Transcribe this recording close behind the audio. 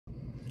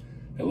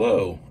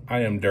Hello, I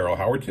am Darryl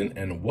Howerton,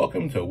 and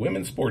welcome to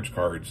Women's Sports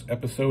Cards,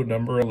 episode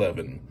number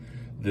 11.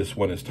 This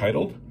one is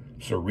titled,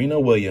 Serena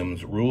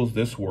Williams Rules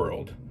This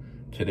World.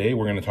 Today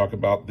we're going to talk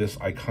about this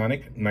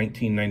iconic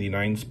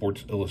 1999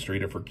 Sports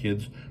Illustrated for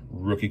Kids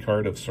rookie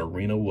card of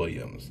Serena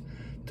Williams.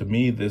 To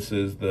me, this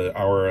is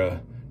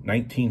our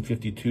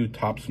 1952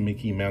 Topps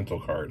Mickey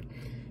Mantle card.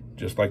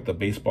 Just like the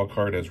baseball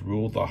card has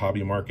ruled the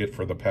hobby market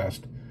for the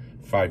past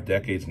 5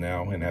 decades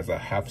now and has a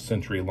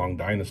half-century long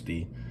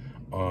dynasty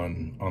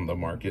on the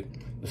market.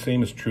 The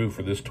same is true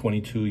for this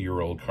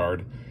 22-year-old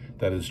card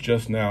that is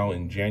just now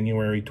in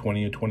January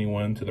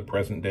 2021 to the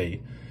present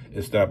day,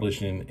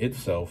 establishing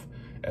itself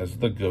as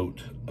the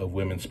GOAT of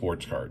women's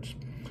sports cards.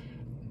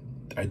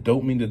 I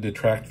don't mean to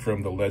detract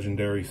from the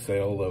legendary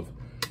sale of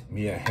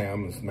Mia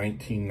Hamm's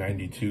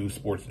 1992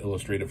 Sports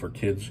Illustrated for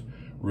Kids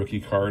rookie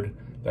card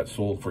that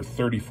sold for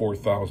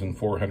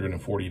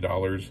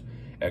 $34,440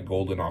 at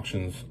Golden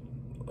Auctions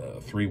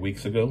 3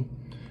 weeks ago.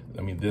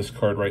 I mean, this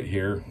card right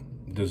here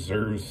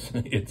deserves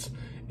its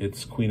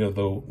Queen of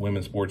the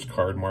Women's Sports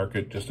card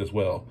market just as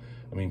well.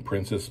 I mean,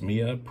 Princess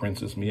Mia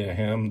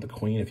Hamm, the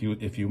Queen,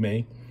 if you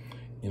may,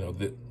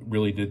 that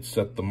really did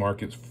set the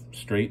markets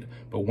straight.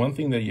 But one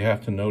thing that you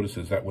have to notice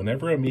is that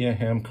whenever a Mia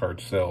Hamm card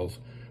sells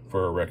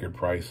for a record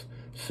price,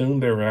 soon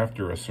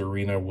thereafter a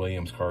Serena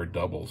Williams card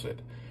doubles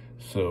it.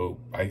 So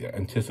I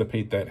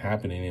anticipate that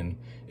happening, and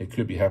it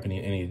could be happening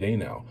any day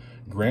now.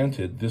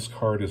 Granted, this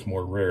card is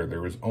more rare.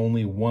 There is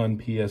only one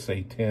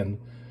PSA 10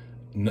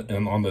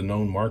 on the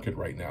known market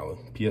right now.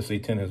 PSA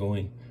has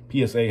only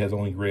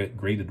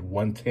graded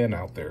 110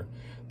 out there.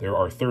 There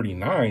are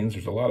 39s,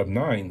 there's a lot of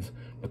 9s,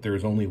 but there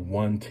is only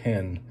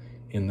 110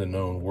 in the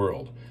known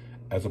world.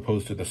 As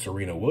opposed to the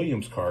Serena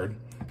Williams card,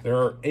 there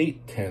are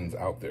 8 10s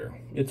out there.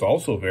 It's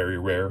also very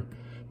rare,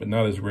 but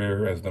not as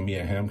rare as the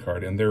Mia Hamm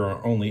card, and there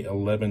are only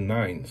 11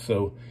 9s.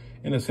 So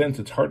in a sense,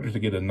 it's harder to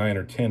get a 9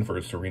 or 10 for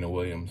a Serena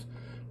Williams,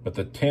 but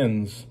the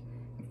 10s,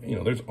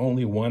 there's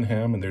only 1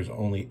 Hamm and there's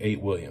only 8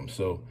 Williams.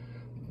 So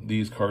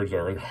these cards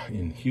are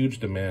in huge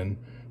demand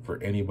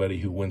for anybody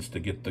who wants to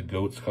get the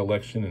GOATS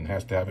collection and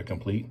has to have it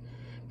complete,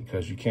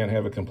 because you can't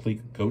have a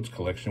complete GOATS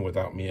collection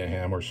without Mia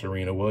Hamm or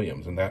Serena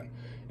Williams, and that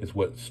is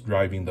what's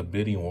driving the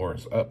bidding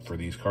wars up for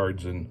these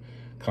cards, and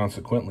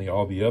consequently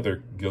all the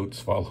other GOATs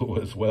follow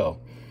as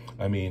well.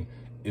 I mean,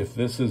 if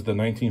this is the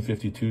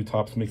 1952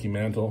 Topps Mickey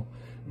Mantle,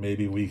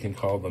 maybe we can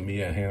call the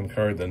Mia Hamm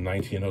card the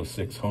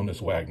 1906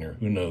 Honus Wagner.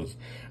 Who knows?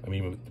 I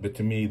mean, but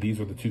to me, these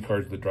are the two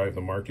cards that drive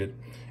the market,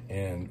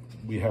 and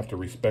we have to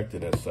respect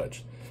it as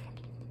such.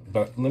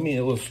 But let me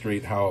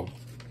illustrate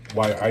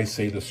why I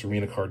say the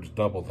Serena cards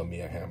double the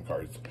Mia Hamm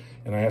cards.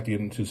 And I have to get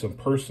into some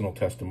personal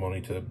testimony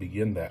to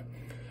begin that.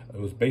 It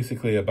was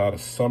basically about a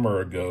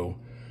summer ago,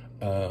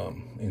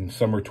 in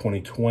summer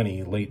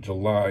 2020, late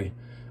July,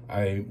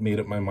 I made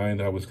up my mind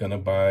I was going to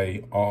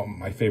buy all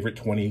my favorite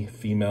 20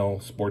 female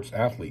sports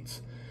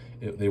athletes.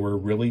 They were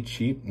really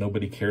cheap.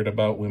 Nobody cared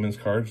about women's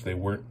cards. They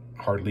weren't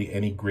hardly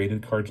any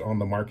graded cards on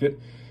the market.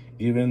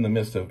 Even in the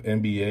midst of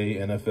NBA,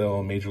 NFL,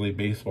 and Major League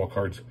Baseball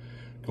cards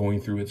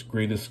going through its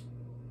greatest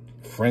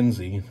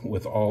frenzy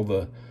with all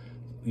the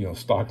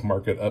stock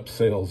market up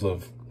sales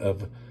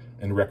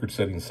and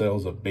record-setting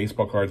sales of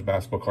baseball cards,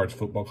 basketball cards,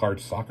 football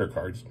cards, soccer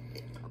cards,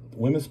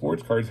 women's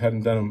sports cards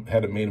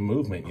hadn't made a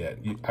movement yet.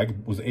 I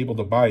was able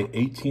to buy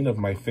 18 of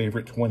my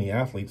favorite 20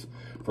 athletes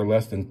for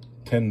less than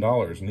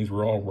 $10, and these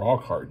were all raw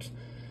cards.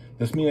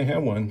 This Mia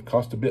Hamm one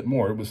cost a bit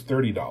more. It was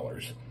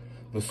 $30.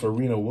 The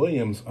Serena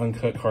Williams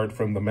uncut card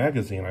from the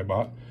magazine I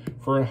bought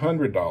for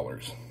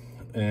 $100.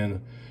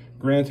 And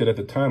granted, at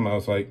the time, I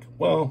was like,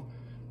 well,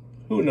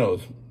 who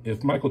knows?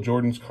 If Michael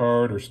Jordan's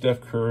card or Steph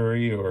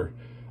Curry or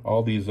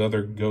all these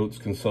other GOATs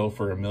can sell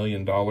for $1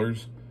 million,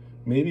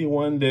 maybe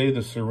one day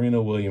the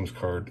Serena Williams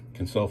card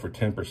can sell for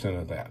 10%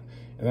 of that.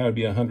 And that would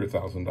be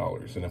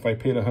 $100,000. And if I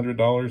paid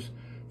 $100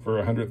 for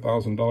a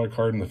 $100,000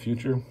 card in the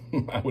future,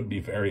 I would be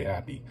very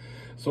happy.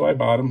 So I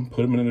bought them,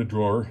 put them in a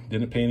drawer,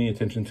 didn't pay any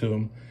attention to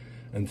them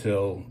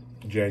until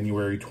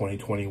January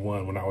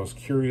 2021, when I was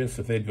curious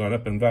if they'd gone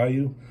up in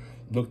value,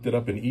 looked it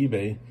up in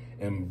eBay,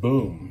 and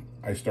boom,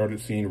 I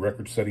started seeing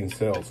record-setting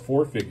sales,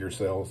 4-figure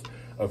sales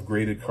of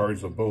graded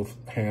cards of both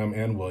Hamm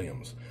and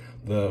Williams.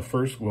 The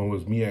first one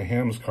was Mia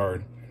Hamm's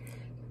card.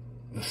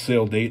 The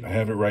sale date, I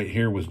have it right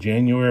here, was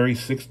January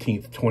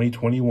 16th,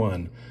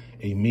 2021.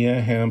 A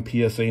Mia Hamm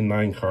PSA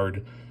 9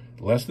 card,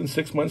 less than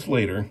 6 months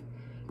later,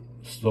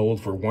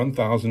 sold for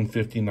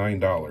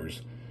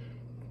 $1,059.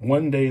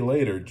 One day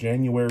later,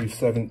 January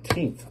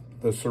 17th,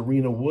 the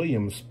Serena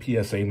Williams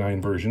PSA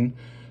 9 version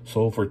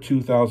sold for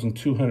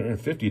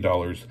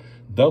 $2,250,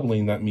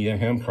 doubling that Mia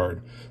Hamm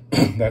card.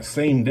 That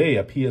same day,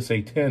 a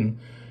PSA 10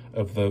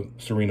 of the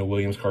Serena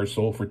Williams card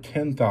sold for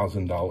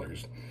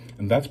 $10,000.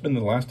 And that's been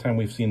the last time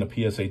we've seen a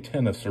PSA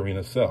 10 of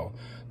Serena sell.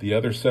 The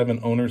other 7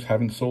 owners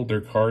haven't sold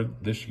their card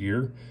this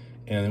year,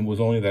 and it was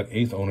only that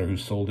 8th owner who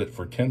sold it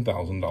for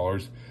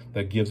 $10,000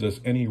 that gives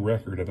us any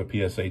record of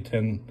a PSA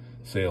 10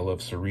 sale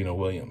of Serena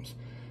Williams.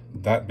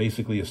 That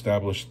basically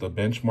established the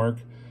benchmark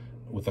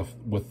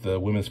with the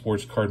women's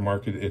sports card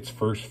market, its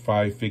first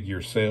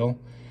 5-figure sale.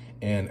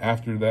 And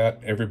after that,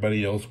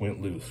 everybody else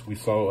went loose. We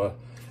saw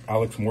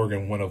Alex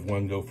Morgan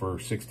 1-of-1 go for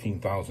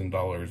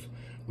 $16,000.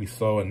 We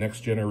saw a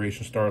next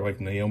generation star like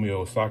Naomi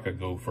Osaka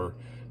go for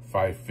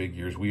 5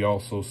 figures. We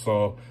also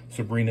saw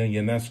Serena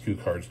Williams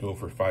cards go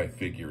for 5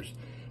 figures.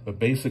 But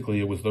basically,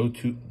 it was those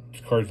two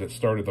cards that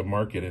started the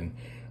market. And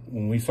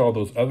when we saw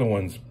those other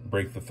ones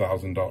break the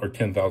 $1,000 or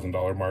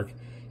 $10,000 mark,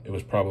 it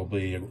was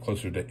probably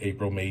closer to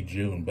April, May,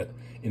 June. But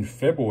in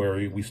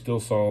February, we still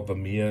saw the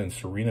Mia and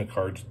Serena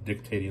cards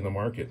dictating the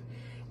market.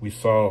 We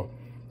saw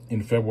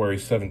in February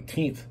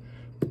 17th,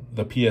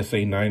 the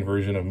PSA 9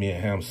 version of Mia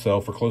Hamm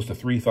sell for close to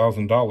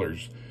 $3,000,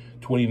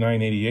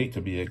 $29.88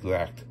 to be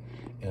exact,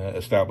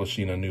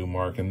 establishing a new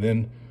mark. And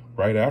then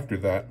right after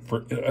that,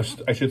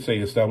 I should say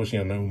establishing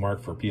a new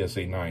mark for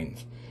PSA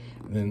 9s.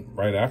 And then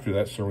right after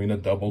that, Serena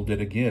doubled it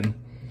again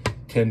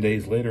 10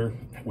 days later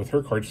with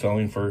her card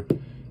selling for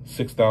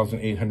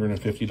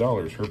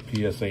 $6,850,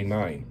 her PSA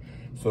 9.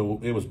 So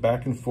it was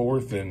back and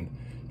forth, and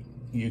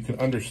you can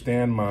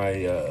understand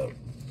my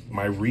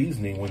my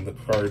reasoning when the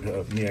card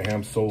of Mia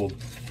Hamm sold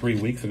 3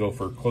 weeks ago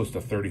for close to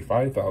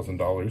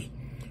 $35,000,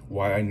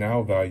 why I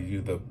now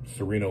value the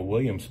Serena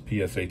Williams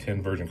PSA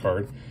 10 version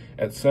card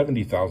at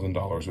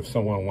 $70,000 if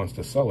someone wants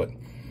to sell it.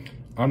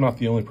 I'm not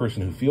the only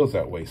person who feels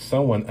that way.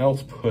 Someone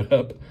else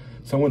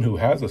someone who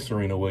has a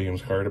Serena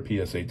Williams card,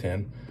 a PSA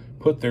 10,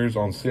 put theirs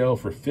on sale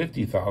for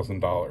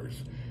 $50,000.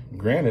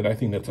 Granted, I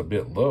think that's a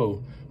bit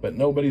low, but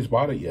nobody's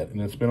bought it yet,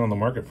 and it's been on the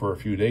market for a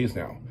few days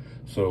now.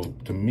 So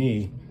to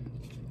me,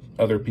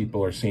 other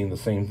people are seeing the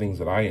same things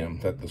that I am,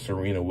 that the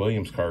Serena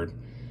Williams card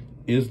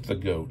is the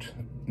GOAT.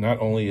 Not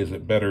only is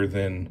it better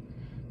than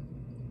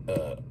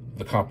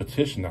the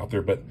competition out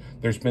there, but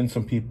there's been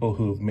some people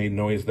who've made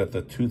noise that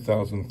the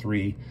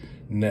 2003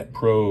 Net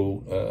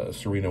Pro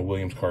Serena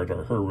Williams cards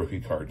are her rookie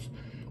cards,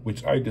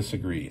 which I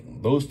disagree.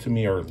 Those to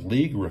me are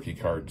league rookie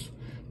cards,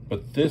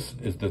 but this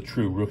is the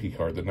true rookie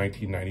card, the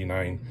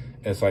 1999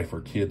 SI for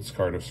Kids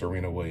card of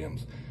Serena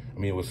Williams. I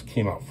mean, it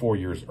came out 4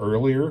 years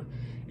earlier.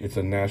 It's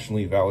a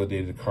nationally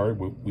validated card.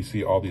 We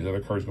see all these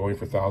other cards going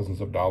for thousands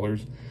of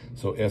dollars.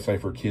 So SI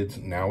for Kids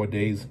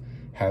nowadays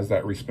has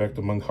that respect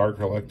among card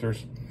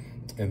collectors.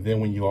 And then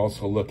when you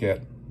also look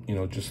at, you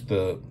know, just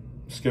the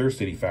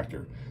scarcity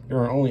factor, there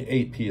are only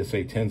 8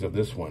 PSA 10s of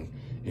this one.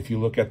 If you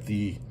look at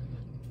the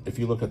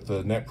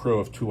Net Pro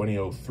of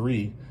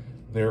 2003,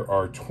 there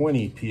are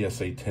 20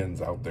 PSA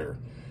 10s out there.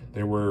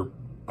 There were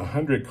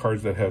 100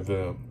 cards that have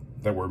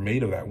that were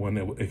made of that one.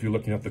 If you're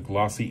looking at the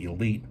Glossy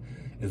Elite,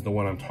 is the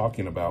one I'm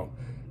talking about.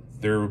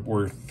 There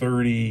were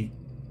 30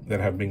 that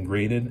have been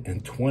graded,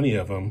 and 20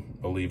 of them,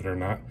 believe it or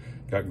not,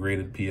 got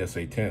graded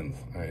PSA 10s.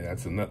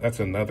 I mean, that's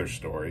another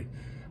story,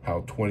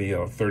 how 20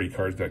 out of 30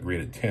 cards got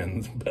graded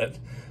 10s, but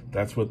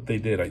that's what they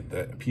did.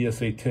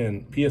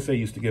 PSA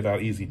used to give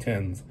out easy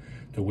 10s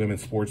to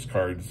women's sports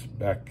cards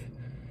back,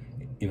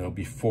 you know,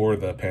 before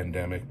the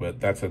pandemic,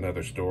 but that's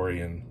another story,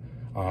 and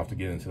I'll have to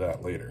get into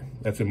that later.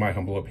 That's in my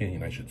humble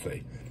opinion, I should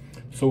say.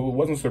 So it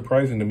wasn't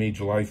surprising to me,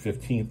 July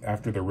 15th,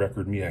 after the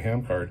record Mia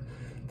Hamm card,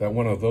 that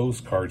one of those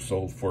cards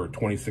sold for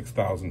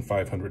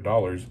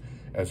 $26,500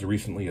 as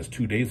recently as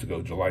 2 days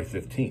ago, July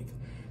 15th.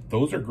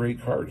 Those are great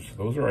cards.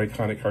 Those are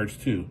iconic cards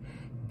too.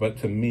 But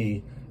to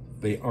me,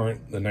 they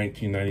aren't the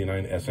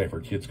 1999 SI for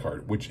Kids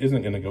card, which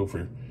isn't going to go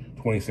for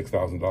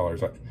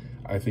 $26,000.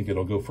 I think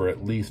it'll go for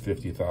at least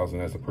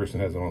 $50,000 as the person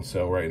has it on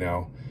sale right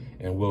now,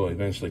 and will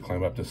eventually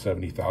climb up to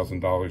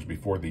 $70,000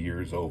 before the year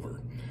is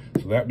over.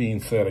 So that being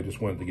said, I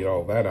just wanted to get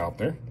all that out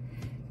there.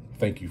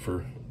 Thank you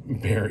for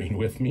bearing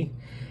with me.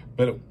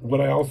 But what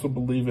I also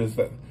believe is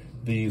that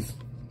these,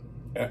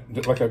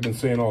 like I've been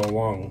saying all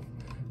along,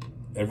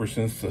 ever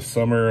since the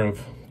summer of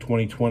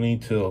 2020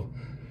 till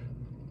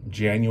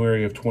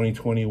January of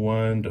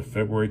 2021 to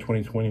February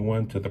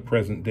 2021 to the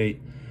present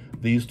date,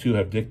 these two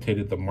have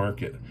dictated the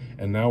market.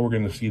 And now we're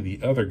going to see the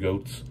other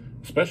GOATs,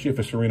 especially if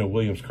a Serena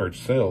Williams card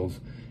sells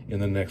in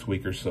the next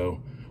week or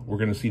so, we're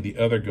going to see the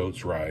other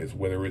GOATs rise,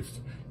 whether it's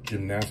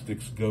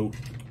gymnastics GOAT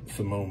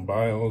Simone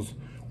Biles,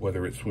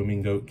 whether it's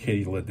swimming GOAT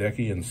Katie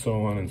Ledecky, and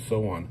so on and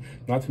so on.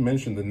 Not to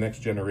mention the next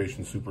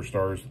generation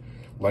superstars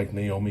like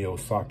Naomi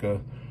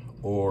Osaka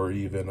or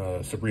even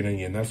Serena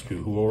Williams,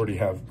 who already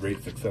have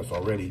great success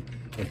already,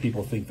 and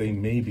people think they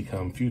may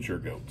become future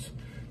GOATs.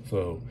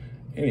 So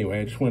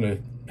anyway, I just want to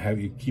have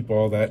you keep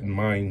all that in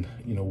mind,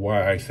 you know,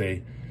 why I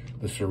say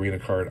the Serena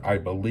card, I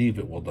believe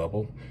it will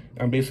double.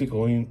 I'm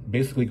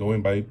basically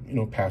going by, you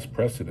know, past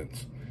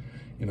precedents.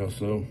 You know,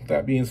 so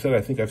that being said, I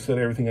think I've said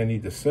everything I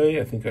need to say.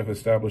 I think I've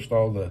established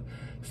all the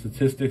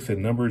statistics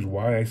and numbers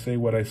why I say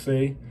what I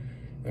say.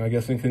 And I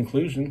guess in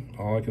conclusion,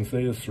 all I can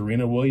say is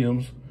Serena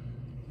Williams,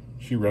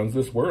 she runs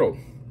this world.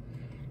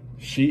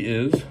 She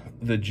is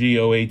the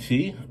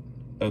GOAT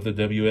of the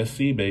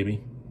WSC,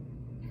 baby.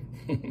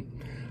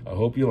 I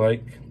hope you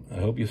like. I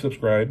hope you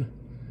subscribe.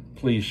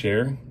 Please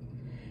share.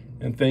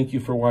 And thank you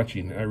for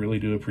watching. I really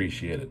do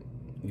appreciate it.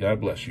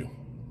 God bless you.